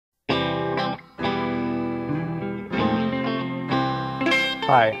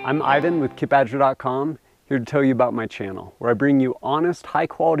Hi, I'm Ivan with KitBadger.com, here to tell you about my channel, where I bring you honest,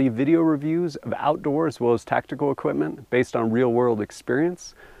 high-quality video reviews of outdoor as well as tactical equipment based on real-world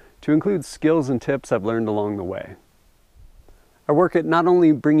experience, to include skills and tips I've learned along the way. I work at not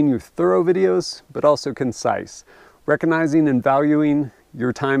only bringing you thorough videos, but also concise, recognizing and valuing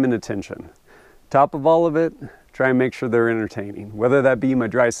your time and attention. Top of all of it, try and make sure they're entertaining, whether that be my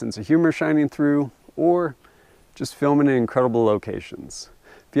dry sense of humor shining through, or just filming in incredible locations.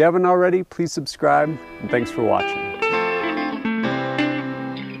 If you haven't already, please subscribe, and thanks for watching.